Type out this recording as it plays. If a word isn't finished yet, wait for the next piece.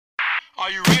Are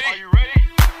you ready? Are you ready?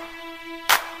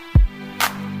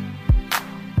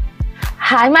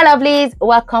 Hi my lovelies,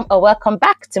 welcome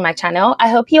back to my channel. I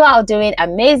hope you are all doing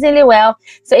amazingly well.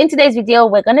 So in today's video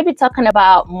we're going to be talking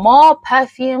about more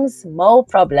perfumes, more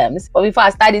problems. But before I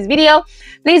start this video,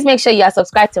 please make sure you are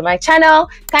subscribed to my channel.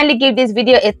 Kindly give this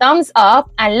video a thumbs up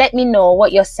and let me know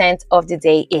what your scent of the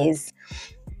day is.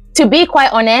 To be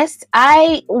quite honest,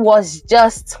 I was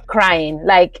just crying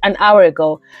like an hour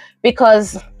ago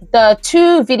because the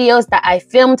two videos that I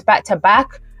filmed back to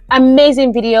back,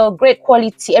 amazing video, great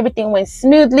quality, everything went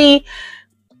smoothly.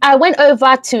 I went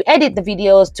over to edit the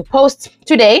videos to post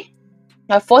today,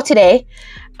 for today,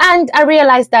 and I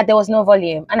realized that there was no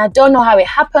volume, and I don't know how it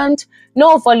happened.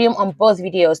 No volume on both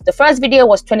videos. The first video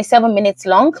was 27 minutes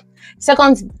long.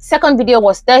 Second video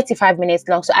was 35 minutes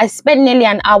long. So I spent nearly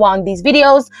an hour on these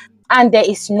videos and there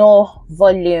is no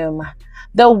volume.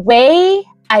 The way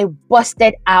I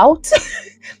busted out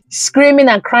screaming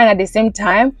and crying at the same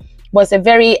time was a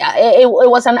very it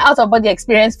was an out of body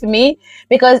experience for me,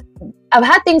 because I've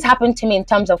had things happen to me in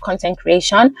terms of content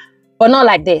creation, but not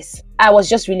like this. I was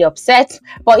just really upset.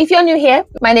 But if you're new here,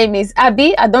 my name is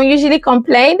Abby. I don't usually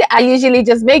complain. I usually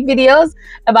just make videos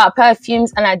about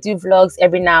perfumes and I do vlogs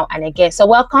every now and again. So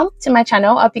welcome to my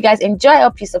channel. I hope you guys enjoy. I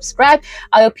hope you subscribe.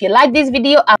 I hope you like this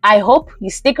video. I hope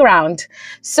you stick around.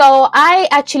 So I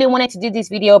actually wanted to do this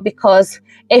video because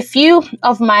a few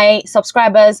of my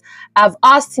subscribers have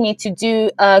asked me to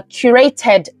do a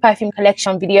curated perfume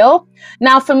collection video.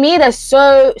 Now for me, there's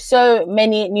so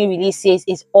many new releases.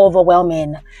 It's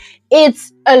overwhelming.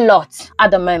 It's a lot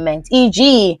at the moment,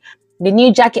 e.g. the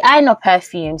new 𝐃𝐢𝐬𝐬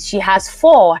perfumes. She has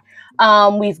 4.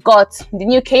 We've got the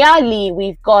new 𝐃𝐟𝐼𝐬𝐬,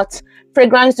 we've got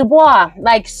Fragrance du Bois.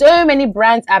 Like, so many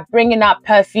brands are bringing out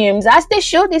perfumes, as they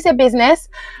should. It's a business,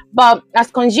 but as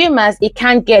consumers it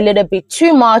can get a little bit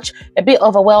too much, a bit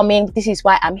overwhelming. This is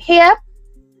why I'm here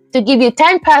to give you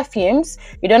 10 perfumes.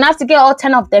 You don't have to get all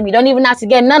 10 of them, you don't even have to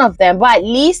get none of them, but at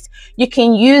least you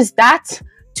can use that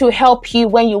to help you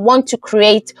when you want to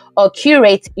create or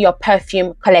curate your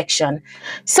perfume collection.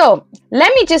 So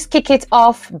let me just kick it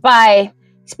off by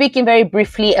speaking very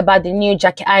briefly about the new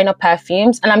𝐃𝐟𝐼𝐬𝐬𝐬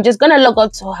perfumes, and I'm just going to log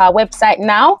on to her website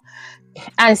now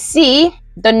and see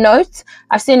the notes.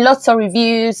 I've seen lots of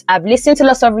reviews, I've listened to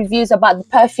lots of reviews about the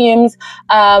perfumes,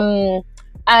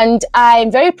 and I'm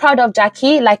very proud of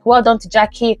Jackie. Like, well done to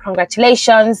Jackie,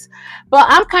 congratulations. But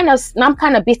I'm kind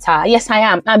of bitter. Yes, I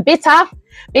am. I'm bitter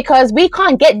because we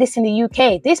can't get this in the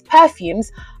UK. These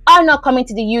perfumes are not coming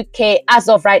to the UK as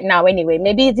of right now anyway.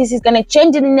 Maybe this is going to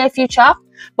change in the near future,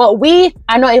 but we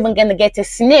are not even going to get to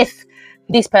sniff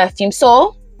this perfume.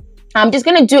 So I'm just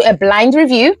going to do a blind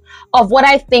review of what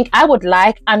I think I would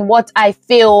like and what I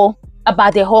feel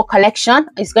about the whole collection.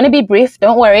 It's going to be brief,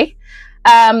 don't worry.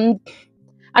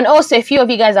 And also, a few of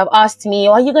you guys have asked me,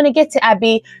 are you going to get to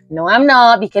Abby? No, I'm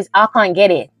not, because I can't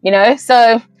get it, you know?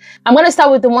 So I'm going to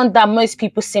start with the one that most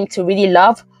people seem to really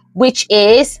love, which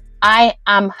is I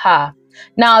Am Her.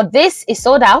 Now, this is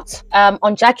sold out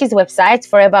on Jackie's website,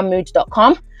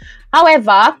 forevermood.com.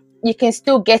 However, you can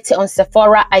still get it on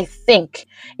Sephora, I think.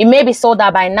 It may be sold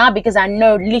out by now because I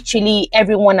know literally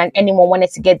everyone and anyone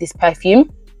wanted to get this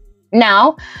perfume.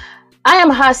 Now, I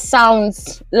Am Her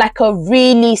sounds like a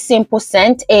really simple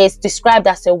scent. It's described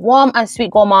as a warm and sweet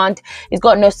gourmand. It's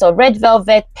got notes of red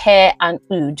velvet, pear, and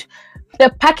oud. The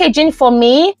packaging for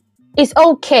me is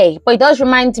okay, but it does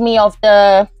remind me of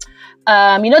the,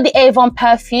 you know, the Avon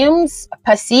perfumes,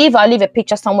 Perceive. I'll leave a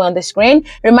picture somewhere on the screen.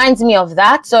 Reminds me of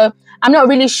that. So I'm not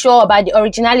really sure about the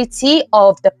originality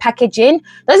of the packaging.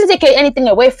 Doesn't take anything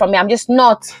away from me. I'm just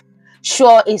not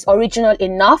sure it's original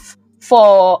enough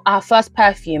for our first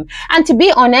perfume. And to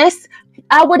be honest,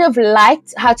 I would have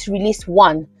liked her to release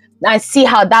 1 and see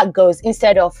how that goes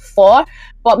instead of 4.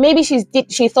 But maybe she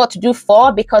thought to do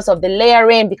 4 because of the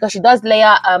layering, because she does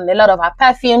layer a lot of her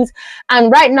perfumes.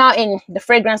 And right now in the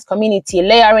fragrance community,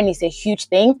 layering is a huge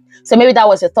thing. So maybe that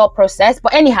was a thought process.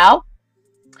 But anyhow,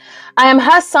 I Am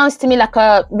Her sounds to me like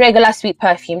a regular sweet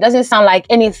perfume. Doesn't sound like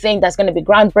anything that's going to be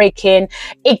groundbreaking.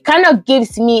 It kind of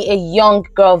gives me a young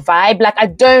girl vibe. Like, I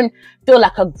don't feel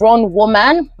like a grown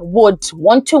woman would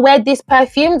want to wear these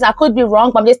perfumes. I could be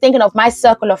wrong, but I'm just thinking of my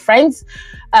circle of friends.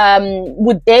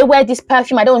 Would they wear this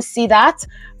perfume? I don't see that.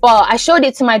 But I showed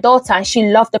it to my daughter and she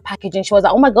loved the packaging. She was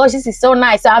like, oh my gosh, this is so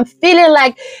nice. So I'm feeling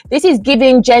like this is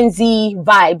giving Gen Z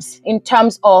vibes in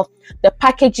terms of the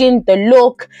packaging, the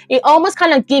look. It almost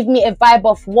kind of gives me a vibe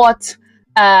of what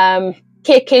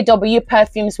𝐾𝐻Eugh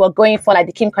perfumes were going for, like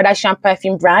the Kim Kardashian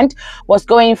perfume brand was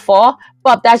going for.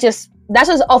 But that's just that's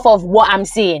just off of what I'm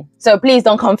seeing. So please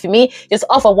don't come for me. Just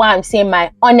off of what I'm seeing,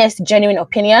 my honest, genuine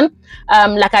opinion.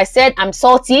 Like I said, I'm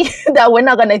salty that we're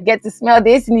not gonna get to smell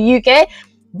this in the UK.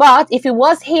 But if it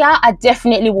was here, I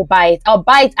definitely will buy it. I'll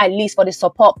buy it at least for the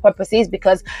support purposes,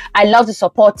 because I love to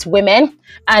support women,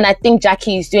 and I think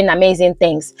Jackie is doing amazing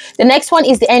things. The next one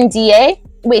is the NDA,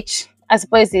 which I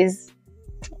suppose is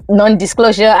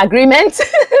non-disclosure agreement.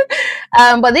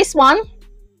 But this one,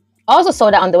 also saw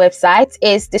that on the website,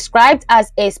 is described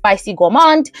as a spicy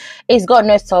gourmand. It's got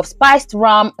notes of spiced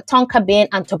rum, tonka bean,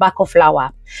 and tobacco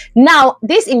flower. Now,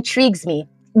 this intrigues me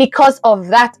because of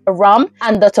that rum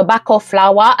and the tobacco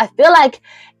flower. I feel like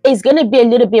it's going to be a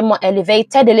little bit more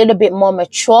elevated, a little bit more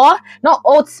mature, not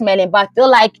old smelling, but I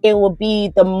feel like it will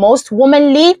be the most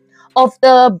womanly of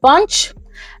the bunch.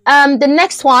 The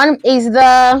next one is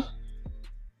the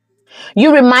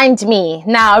You Remind Me.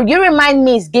 Now, You Remind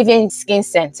Me is giving skin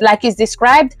scent. Like, it's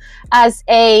described as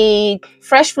a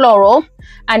fresh floral,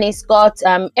 and it's got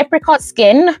apricot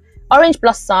skin, orange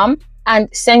blossom, and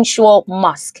sensual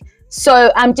musk.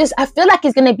 So I feel like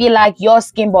it's gonna be like Your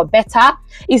Skin but better.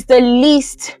 It's the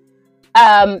least,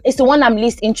 it's the one I'm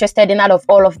least interested in out of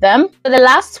all of them. So the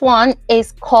last one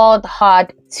is called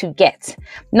Hard to Get.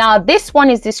 Now, this one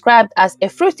is described as a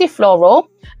fruity floral,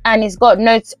 and it's got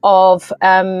notes of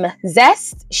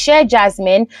zest, sheer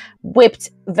jasmine,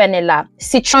 whipped vanilla,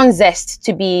 citron zest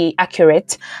to be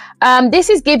accurate. This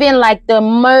is giving like the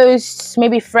most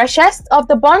maybe freshest of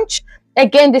the bunch.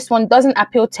 Again, this one doesn't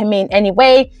appeal to me in any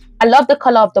way. I love the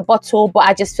color of the bottle, but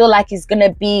I just feel like it's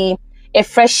gonna be a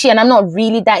freshie, and I'm not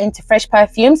really that into fresh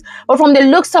perfumes. But from the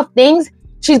looks of things,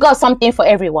 she's got something for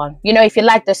everyone. You know, if you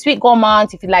like the sweet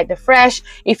gourmand, if you like the fresh,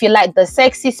 if you like the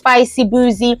sexy, spicy,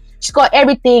 boozy, she's got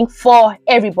everything for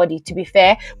everybody, to be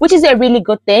fair, which is a really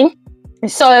good thing.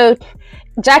 So,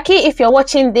 Jackie, if you're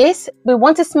watching this, we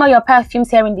want to smell your perfumes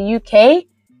here in the UK.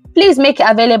 Please make it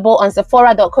available on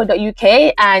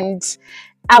sephora.co.uk, and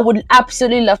I would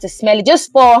absolutely love to smell it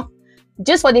just for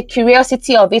the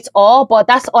curiosity of it all. But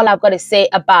that's all I've got to say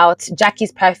about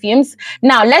Jackie's perfumes.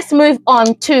 Now, let's move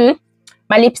on to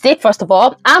my lipstick. First of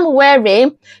all, I'm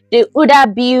wearing the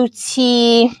Huda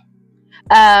Beauty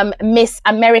Miss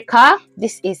America.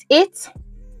 This is it.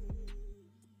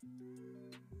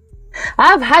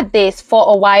 I've had this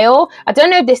for a while. I don't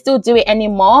know if they still do it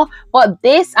anymore, but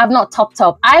this I've not topped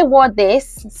up. I wore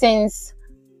this since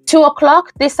 2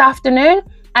 o'clock this afternoon,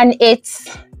 and it's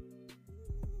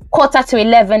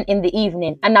 11:15 in the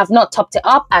evening, and I've not topped it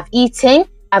up. I've eaten,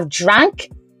 I've drank,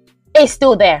 it's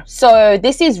still there. So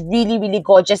this is really, really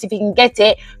gorgeous. If you can get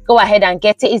it, go ahead and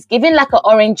get it. It's giving like an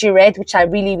orangey red, which I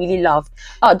really, really love.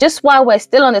 Oh, just while we're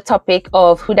still on the topic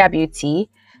of Huda Beauty,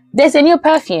 there's a new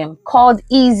perfume called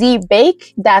Easy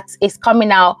Bake that is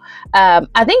coming out.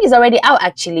 I think it's already out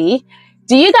actually.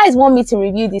 Do you guys want me to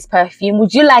review this perfume?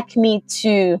 Would you like me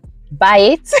to buy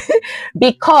it?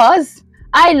 Because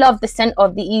I love the scent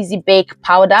of the Easy Bake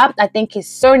powder. I think it's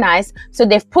so nice. So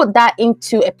they've put that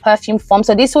into a perfume form.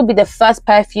 So this will be the first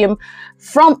perfume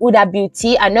from Huda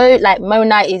Beauty. I know like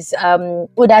Mona is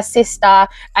Huda's sister,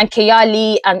 and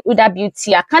𝐃𝐢𝐬𝐬 and Huda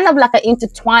Beauty are kind of like an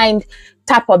intertwined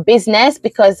type of business,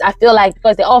 because I feel like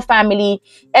because they're all family,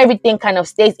 everything kind of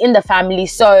stays in the family.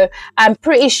 So I'm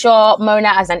pretty sure Mona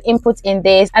has an input in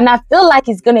this, and I feel like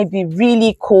it's going to be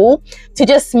really cool to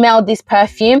just smell this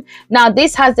perfume. Now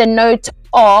this has a note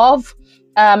of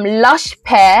lush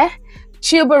pear,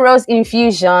 tuberose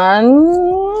infusion,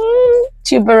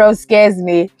 tuberose scares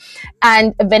me,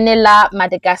 and vanilla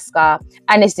Madagascar,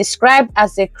 and it's described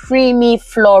as a creamy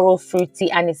floral fruity,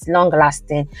 and it's long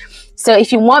lasting. So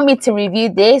if you want me to review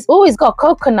this, oh, it's got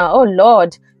coconut, oh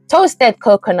lord, toasted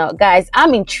coconut. Guys,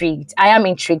 I'm intrigued. I am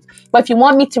intrigued. But if you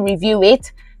want me to review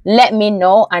it, let me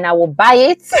know and I will buy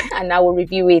it and I will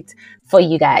review it for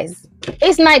you guys.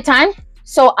 It's nighttime,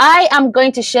 so I am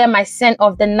going to share my scent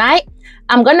of the night.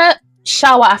 I'm gonna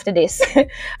shower after this and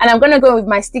I'm gonna go with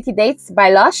my Sticky Dates by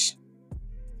Lush,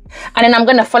 and then I'm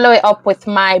gonna follow it up with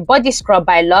my body scrub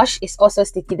by Lush. It's also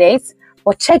Sticky Dates.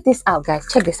 But check this out, guys,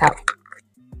 check this out.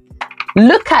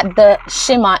 Look at the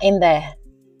shimmer in there.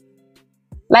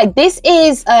 Like, this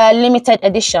is a limited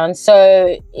edition,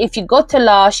 so if you go to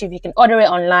Lush, if you can order it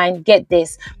online, get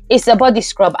this. It's a body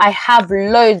scrub. I have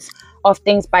loads of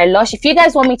things by Lush. If you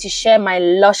guys want me to share my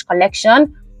Lush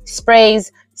collection,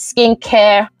 sprays,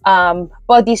 skincare,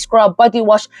 body scrub, body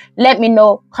wash, let me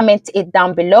know, comment it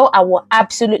down below. I will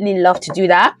absolutely love to do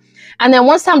that. And then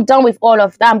once I'm done with all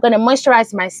of that, I'm going to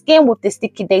moisturize my skin with the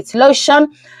Sticky Dates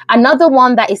lotion. Another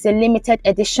one that is a limited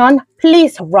edition.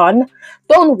 Please run,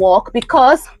 don't walk,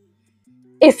 because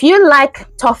If you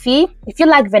like toffee, if you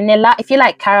like vanilla, if you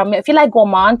like caramel, if you like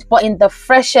gourmand, but in the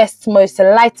freshest, most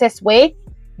lightest way,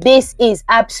 this is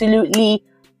absolutely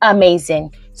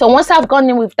amazing. So once I've gone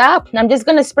in with that, I'm just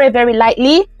going to spray very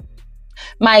lightly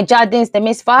my Jardins de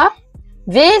Misva.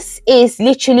 This is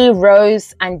literally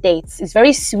rose and dates. It's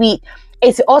very sweet.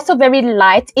 It's also very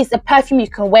light. It's a perfume you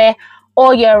can wear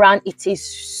all year round. It is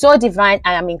so divine.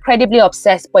 I am incredibly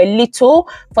obsessed, but a little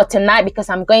for tonight because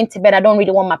I'm going to bed. I don't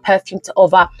really want my perfume to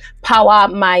overpower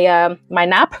my my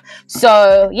nap.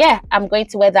 So yeah, I'm going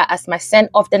to wear that as my scent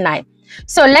of the night.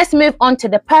 So let's move on to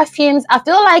the perfumes. I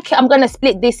feel like I'm going to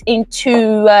split this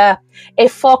into a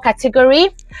 4 category.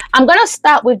 I'm going to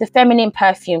start with the feminine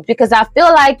perfumes because I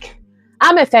feel like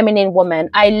I'm a feminine woman.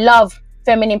 I love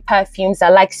feminine perfumes. I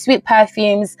like sweet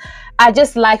perfumes. I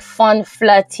just like fun,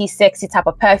 flirty, sexy type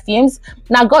of perfumes.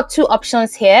 Now I've got 2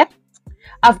 options here.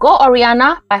 I've got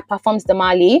Oriana by Parfums de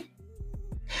Marly.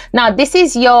 Now this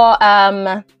is your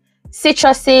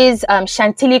citruses,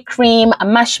 chantilly cream,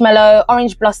 marshmallow,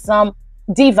 orange blossom,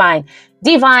 divine.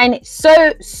 Divine,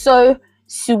 so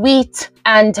sweet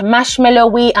and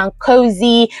marshmallowy and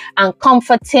cozy and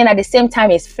comforting. At the same time,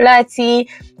 it's flirty.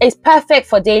 It's perfect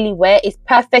for daily wear. It's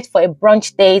perfect for a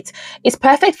brunch date. It's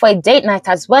perfect for a date night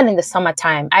as well in the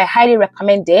summertime. I highly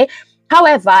recommend it.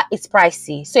 However, it's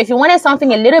pricey. So if you wanted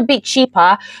something a little bit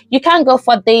cheaper, you can go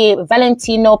for the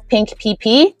Valentino Pink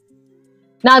PP.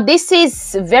 Now this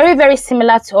is very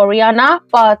similar to Oriana,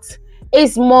 but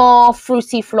it's more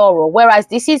fruity floral, whereas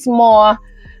this is more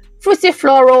fruity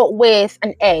floral with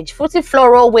an edge, fruity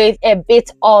floral with a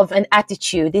bit of an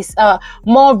attitude. It's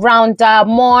more rounder,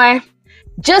 more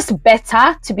just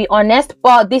better, to be honest,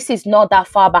 but this is not that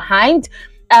far behind.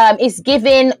 It's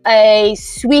giving a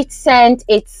sweet scent.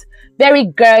 It's very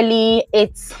girly.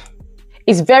 It's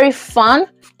very fun.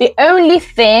 The only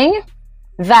thing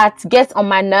that gets on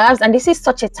my nerves, and this is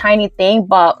such a tiny thing,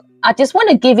 but I just want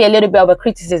to give you a little bit of a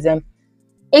criticism,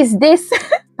 is this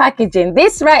packaging.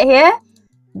 This right here,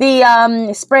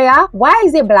 the sprayer, why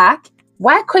is it black?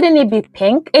 Why couldn't it be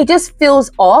pink? It just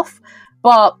feels off.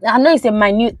 But I know it's a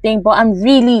minute thing, but I'm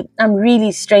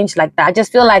really strange like that. I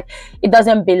just feel like it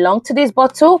doesn't belong to this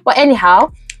bottle. But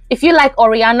anyhow, if you like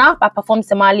Oriana by Parfums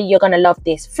de Marly, you're gonna love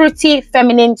this. Fruity,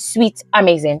 feminine, sweet,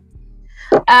 amazing.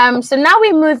 So now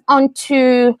we move on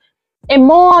to a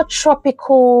more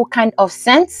tropical kind of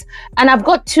scent, and I've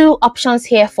got 2 options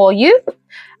here for you.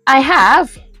 I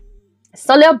have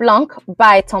Soleil Blanc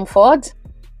by Tom Ford,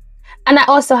 and I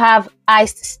also have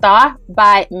Iced Star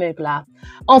by Mugler.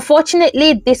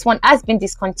 Unfortunately, this one has been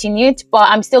discontinued, but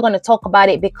I'm still going to talk about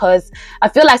it because I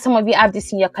feel like some of you have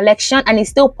this in your collection, and it's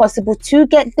still possible to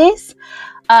get this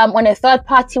on a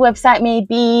third-party website,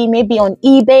 maybe on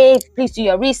eBay. Please do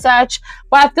your research.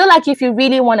 But I feel like if you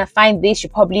really want to find this, you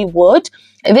probably would.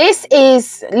 This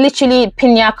is literally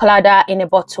pina colada in a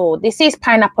bottle. This is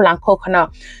pineapple and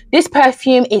coconut. This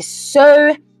perfume is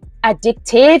so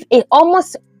addictive. It's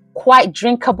almost quite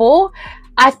drinkable.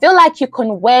 I feel like you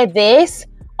can wear this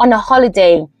on a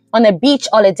holiday, on a beach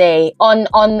holiday, on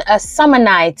a summer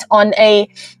night, on a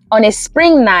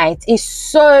spring night. It's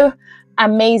so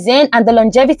amazing, and the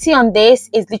longevity on this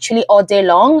is literally all day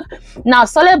long. Now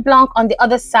Soleil Blanc on the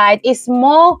other side is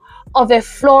more of a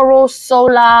floral,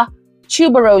 solar,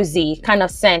 tuberosy kind of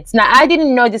scent. Now I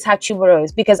didn't know this had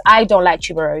tuberose because I don't like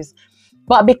tuberose,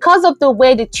 but because of the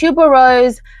way the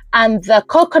tuberose and the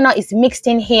coconut is mixed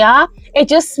in here, it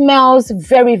just smells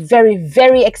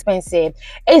very expensive.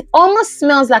 It almost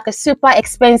smells like a super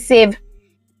expensive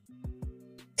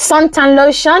suntan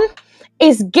lotion.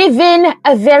 It's giving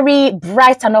a very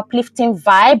bright and uplifting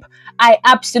vibe. I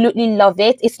absolutely love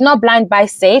it. It's not blind buy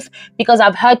safe because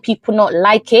I've heard people not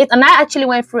like it, and I actually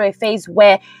went through a phase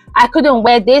where I couldn't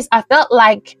wear this. I felt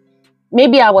like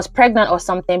maybe I was pregnant or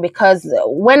something, because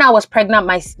when I was pregnant,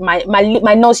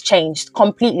 my nose changed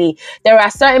completely. There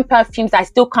are certain perfumes I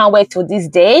still can't wear till this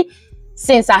day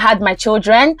since I had my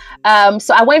children.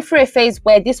 So I went through a phase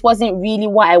where this wasn't really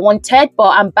what I wanted, but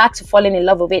I'm back to falling in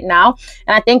love with it now,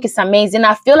 and I think it's amazing.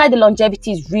 I feel like the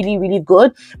longevity is really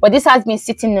good, but this has been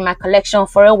sitting in my collection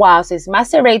for a while, so it's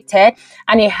macerated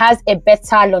and it has a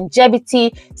better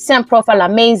longevity, scent profile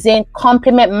amazing,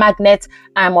 compliment magnet.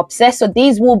 I'm obsessed. So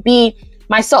these will be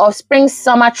my sort of spring,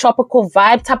 summer, tropical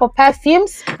vibe type of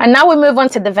perfumes. And now we move on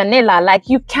to the vanilla. Like,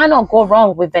 you cannot go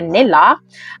wrong with vanilla.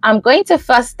 I'm going to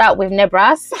first start with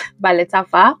Nebras by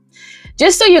Lattafa.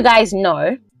 Just so you guys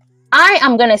know, I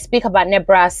am going to speak about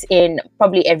Nebras in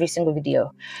probably every single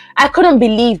video. I couldn't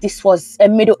believe this was a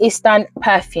Middle Eastern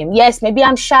perfume. Yes, maybe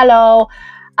I'm shallow.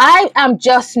 I am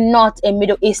just not a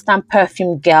Middle Eastern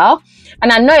perfume girl.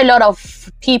 And I know a lot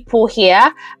of people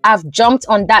here have jumped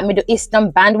on that Middle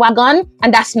Eastern bandwagon,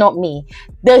 and that's not me.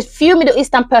 The few Middle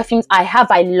Eastern perfumes I have,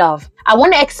 I love. I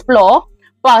want to explore,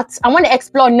 but I want to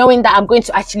explore knowing that I'm going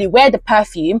to actually wear the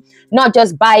perfume, not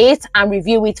just buy it and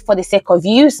review it for the sake of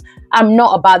use. I'm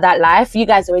not about that life. You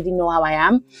guys already know how I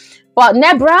am. But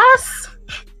Nebras,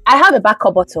 I have a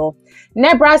backup bottle.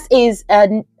 Nebras is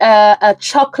a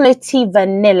chocolatey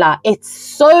vanilla. It's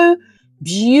so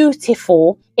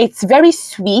beautiful. It's very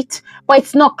sweet, but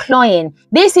it's not cloying.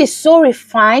 This is so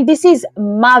refined. This is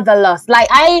marvelous. Like,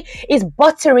 it's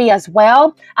buttery as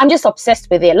well. I'm just obsessed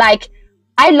with it. Like,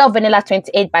 I love Vanilla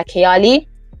 28 by 𝐃𝐢𝐬𝐬,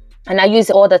 and I use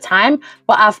it all the time,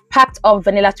 but I've packed up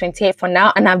Vanilla 28 for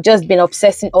now, and I've just been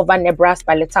obsessing over Nebras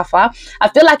by Lattafa. I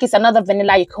feel like it's another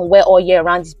vanilla you can wear all year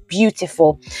round. It's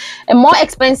beautiful. A more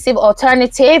expensive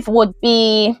alternative would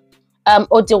be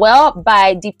Eau de Well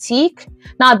by Diptyque.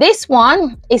 Now this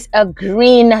one is a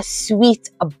green, sweet,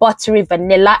 buttery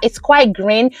vanilla. It's quite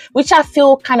green, which I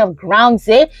feel kind of grounds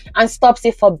it and stops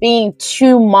it from being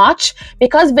too much,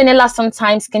 because vanilla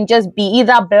sometimes can just be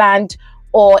either bland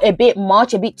or a bit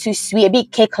much, a bit too sweet, a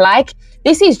bit cake-like.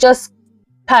 This is just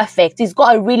perfect. It's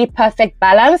got a really perfect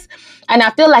balance, and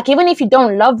I feel like even if you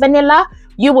don't love vanilla,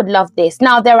 you would love this.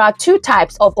 Now, there are two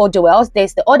types of eau de wells.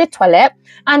 There's the eau de toilette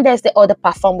and there's the eau de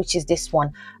parfum, which is this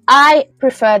one. I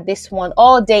prefer this one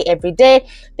all day, every day.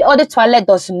 The eau de toilette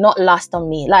does not last on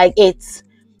me. Like, it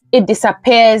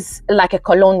disappears like a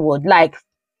cologne would. Like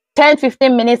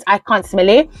 10-15 minutes, I can't smell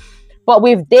it. But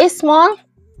with this one,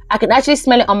 I can actually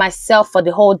smell it on myself for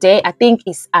the whole day. I think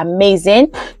it's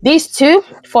amazing. These two,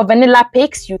 for vanilla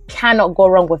picks, you cannot go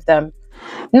wrong with them.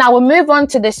 Now we'll move on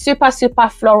to the super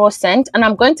floral scent, and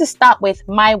I'm going to start with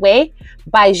My Way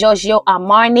by Giorgio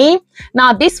Armani.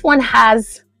 Now this one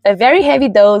has a very heavy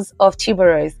dose of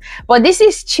tuberose, but this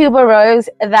is tuberose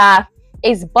that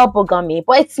is bubblegummy,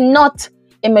 but it's not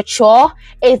immature.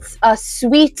 It's a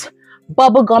sweet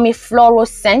bubblegummy floral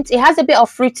scent. It has a bit of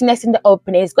fruitiness in the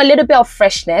opening. It's got a little bit of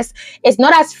freshness. It's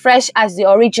not as fresh as the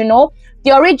original.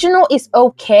 The original is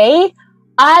okay.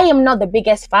 I am not the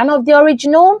biggest fan of the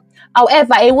original.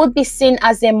 However, it would be seen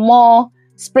as a more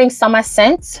spring summer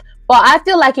scent, but I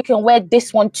feel like you can wear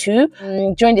this one too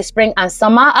during the spring and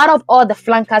summer. Out of all the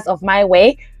flankers of My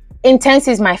Way, Intense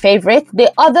is my favorite. The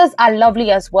others are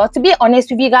lovely as well. To be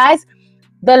honest with you guys,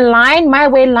 the line, My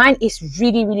Way line, is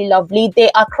really lovely. They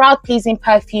are crowd pleasing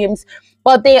perfumes,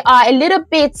 but they are a little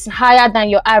bit higher than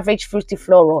your average fruity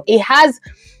floral. They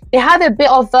have a bit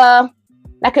of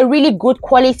like a really good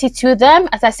quality to them.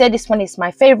 As I said, this one is my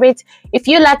favorite. If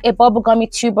you like a bubblegummy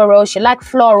tuberose, you like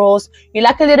florals, you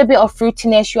like a little bit of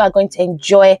fruitiness, you are going to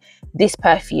enjoy this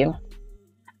perfume.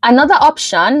 Another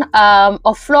option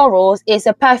of florals is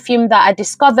a perfume that I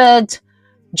discovered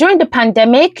during the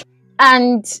pandemic,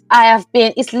 and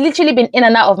it's literally been in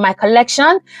and out of my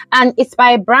collection, and it's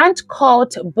by a brand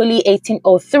called Bully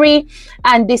 1803,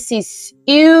 and this is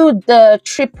Eau de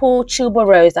Triple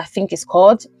Tuberose, I think it's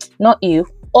called, not Eau,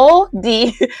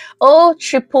 Eau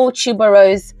Triple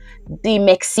Tuberose de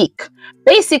Mexique.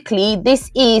 Basically,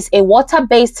 this is a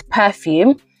water-based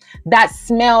perfume that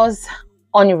smells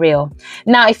unreal.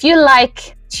 Now, if you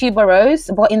like tuberose,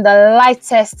 but in the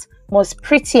lightest, most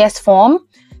prettiest form,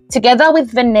 together with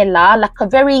vanilla, like a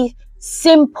very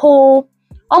simple,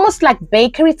 almost like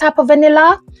bakery type of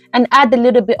vanilla, and add a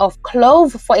little bit of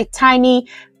clove for a tiny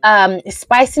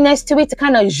spiciness to it to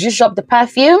kind of zhuzh up the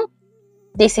perfume,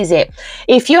 this is it.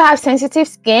 If you have sensitive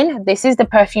skin, this is the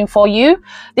perfume for you.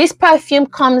 This perfume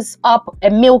comes up a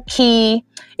milky,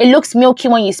 it looks milky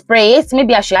when you spray it.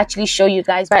 Maybe I should actually show you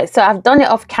guys. Right, so I've done it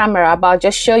off camera, but I'll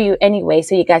just show you anyway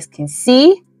so you guys can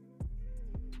see.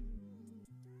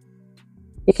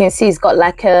 You can see it's got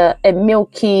like a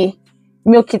milky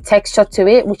texture to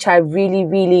it, which I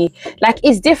really like.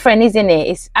 It's different, isn't it?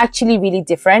 It's actually really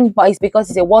different, but it's because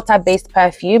it's a water-based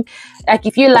perfume. Like,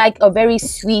 if you like a very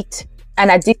sweet and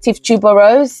addictive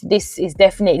tuberose, this is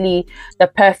definitely the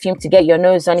perfume to get your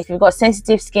nose on. If you've got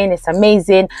sensitive skin, it's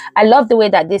amazing. I love the way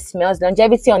that this smells.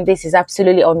 Longevity on this is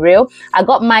absolutely unreal. I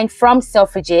got mine from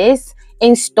Selfridges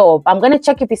in store. I'm going to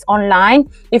check if it's online.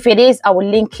 If it is, I will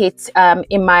link it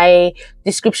in my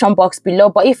description box below,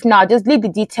 but if not, just leave the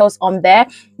details on there.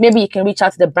 Maybe you can reach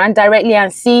out to the brand directly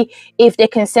and see if they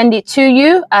can send it to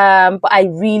you. But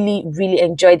I really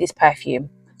enjoy this perfume.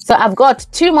 So I've got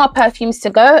 2 more perfumes to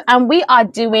go, and we are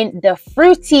doing the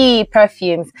fruity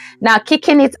perfumes. Now,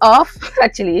 kicking it off,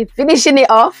 actually finishing it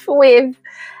off with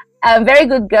Very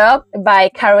Good Girl by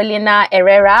Carolina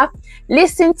Herrera.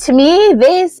 Listen to me,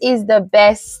 this is the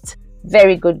best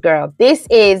Very Good Girl. This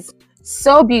is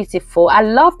So beautiful. I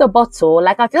love the bottle.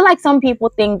 Like, I feel like some people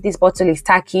think this bottle is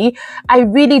tacky. I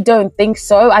really don't think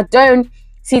so. I don't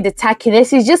see the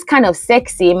tackiness. It's just kind of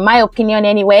sexy, in my opinion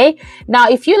anyway. Now,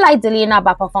 if you like Delina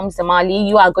by Perfumes de Mali,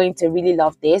 you are going to really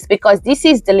love this, because this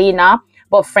is Delina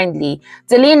but friendly.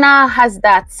 Delina has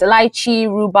that lychee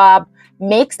rhubarb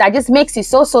mix that just makes it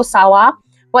so sour,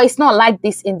 but it's not like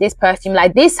this in this perfume.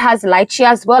 Like, this has lychee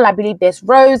as well. I believe there's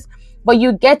rose, but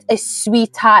you get a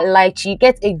sweeter lychee, you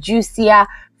get a juicier,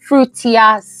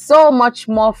 fruitier, so much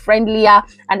more friendlier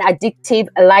and addictive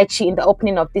lychee in the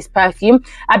opening of this perfume.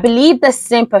 I believe the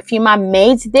same perfumer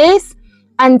made this,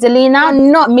 and Delina,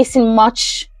 not missing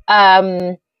much.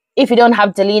 If you don't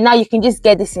have Delina, you can just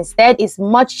get this instead. It's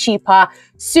much cheaper,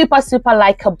 super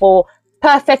likable,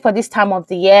 perfect for this time of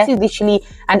the year. This is literally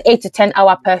an 8 to 10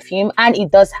 hour perfume, and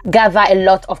it does gather a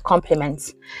lot of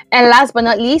compliments. And last but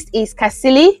not least is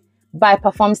𝐃𝐢𝐬𝐬𝐿 by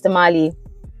Perfumes de Mali.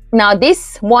 Now,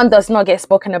 this one does not get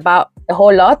spoken about a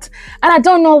whole lot, and I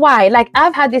don't know why. Like,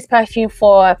 I've had this perfume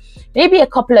for maybe a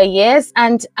couple of years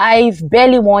and I've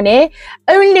barely worn it,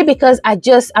 only because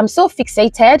I'm so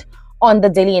fixated on the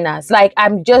Delinas. Like,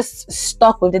 I'm just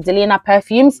stuck with the Delina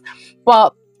perfumes.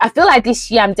 But I feel like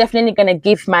this year I'm definitely going to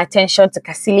give my attention to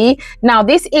𝐃𝐢𝐬𝐬𝐿. Now,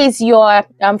 this is your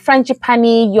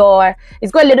frangipani,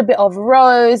 it's got a little bit of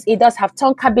rose. It does have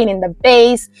tonka bean in the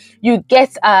base. You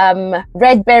get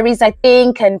red berries, I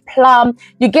think, and plum.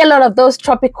 You get a lot of those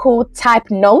tropical type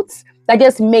notes that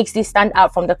just makes this stand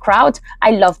out from the crowd.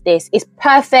 I love this. It's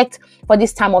perfect for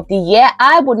this time of the year.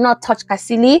 I would not touch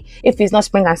𝐃𝐢𝐬𝐬𝐿 if it's not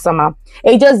spring and summer.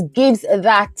 It just gives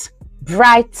that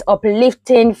bright,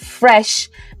 uplifting, fresh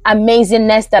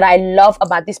amazingness that I love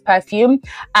about this perfume,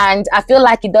 and I feel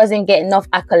like it doesn't get enough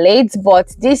accolades.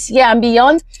 But this year and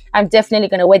beyond, I'm definitely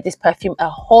going to wear this perfume a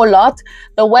whole lot.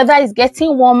 The weather is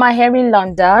getting warmer here in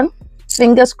London.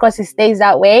 Fingers crossed it stays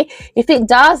that way. If it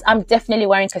does, I'm definitely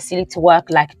wearing 𝐃𝐢𝐬𝐬𝐿 to work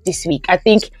like this week. I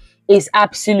think is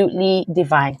absolutely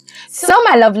divine. So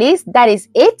my lovelies, that is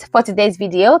it for today's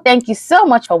video. Thank you so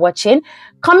much for watching.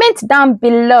 Comment down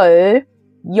below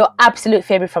your absolute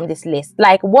favorite from this list.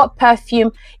 Like, what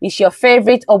perfume is your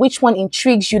favorite, or which one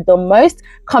intrigues you the most?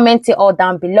 Comment it all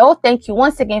down below. Thank you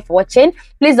once again for watching.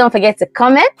 Please don't forget to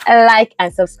comment, like,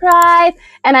 and subscribe,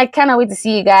 and I cannot wait to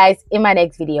see you guys in my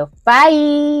next video.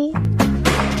 Bye.